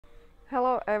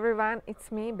Hello everyone,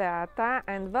 it's me Beata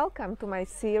and welcome to my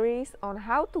series on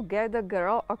how to get a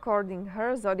girl according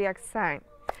her zodiac sign.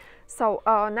 So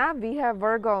now we have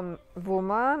Virgo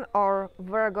woman or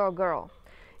Virgo girl.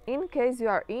 In case you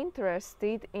are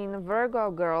interested in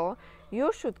Virgo girl,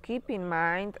 you should keep in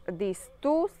mind these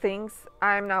two things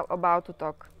I'm now about to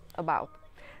talk about.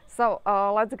 So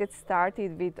let's get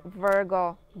started with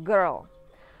Virgo girl.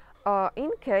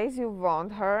 In case you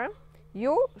want her,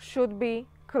 you should be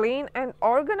clean and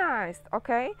organized,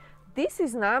 okay? This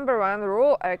is number one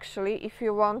rule actually if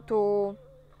you want to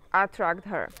attract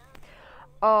her.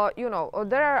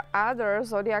 There are other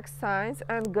zodiac signs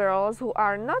and girls who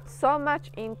are not so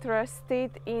much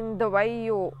interested in the way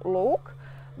you look,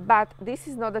 but this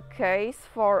is not the case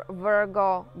for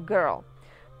Virgo girl.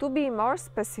 To be more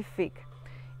specific,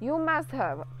 you must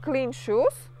have clean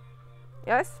shoes,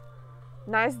 yes,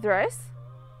 nice dress,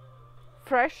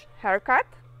 fresh haircut,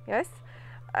 yes,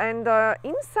 and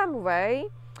in some way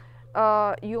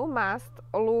you must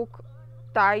look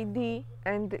tidy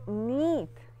and neat,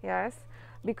 yes,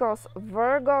 because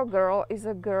Virgo girl is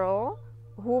a girl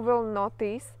who will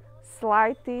notice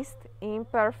slightest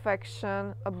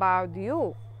imperfection about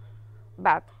you,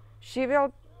 but she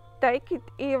will take it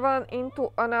even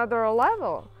into another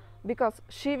level, because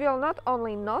she will not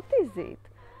only notice it,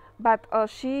 but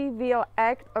she will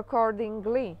act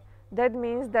accordingly. That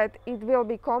means that it will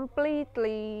be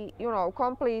completely,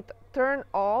 complete turn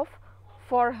off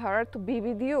for her to be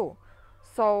with you.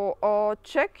 So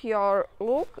check your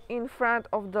look in front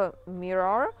of the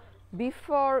mirror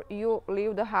before you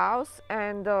leave the house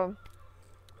and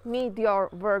meet your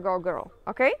Virgo girl,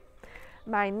 okay?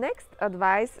 My next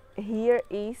advice here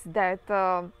is that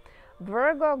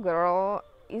Virgo girl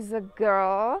is a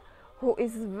girl who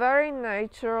is very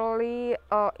naturally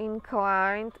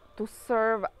inclined to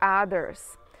serve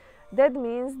others. That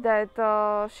means that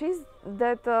she's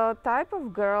that type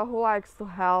of girl who likes to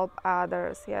help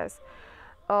others, yes.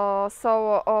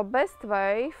 So best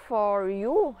way for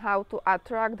you how to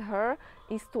attract her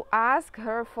is to ask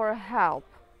her for help.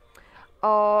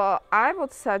 I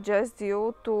would suggest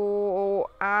you to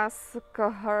ask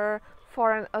her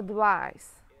for an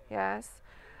advice, yes.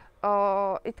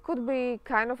 It could be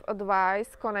kind of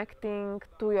advice connecting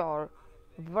to your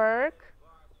work,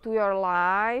 to your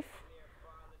life,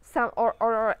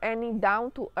 or any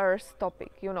down-to-earth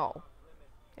topic,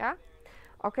 yeah.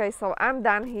 Okay, so I'm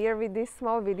done here with this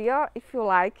small video. If you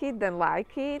like it, then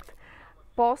like it,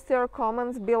 post your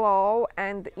comments below,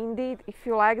 and indeed if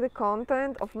you like the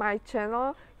content of my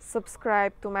channel,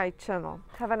 subscribe to my channel.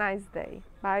 Have a nice day.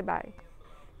 Bye bye.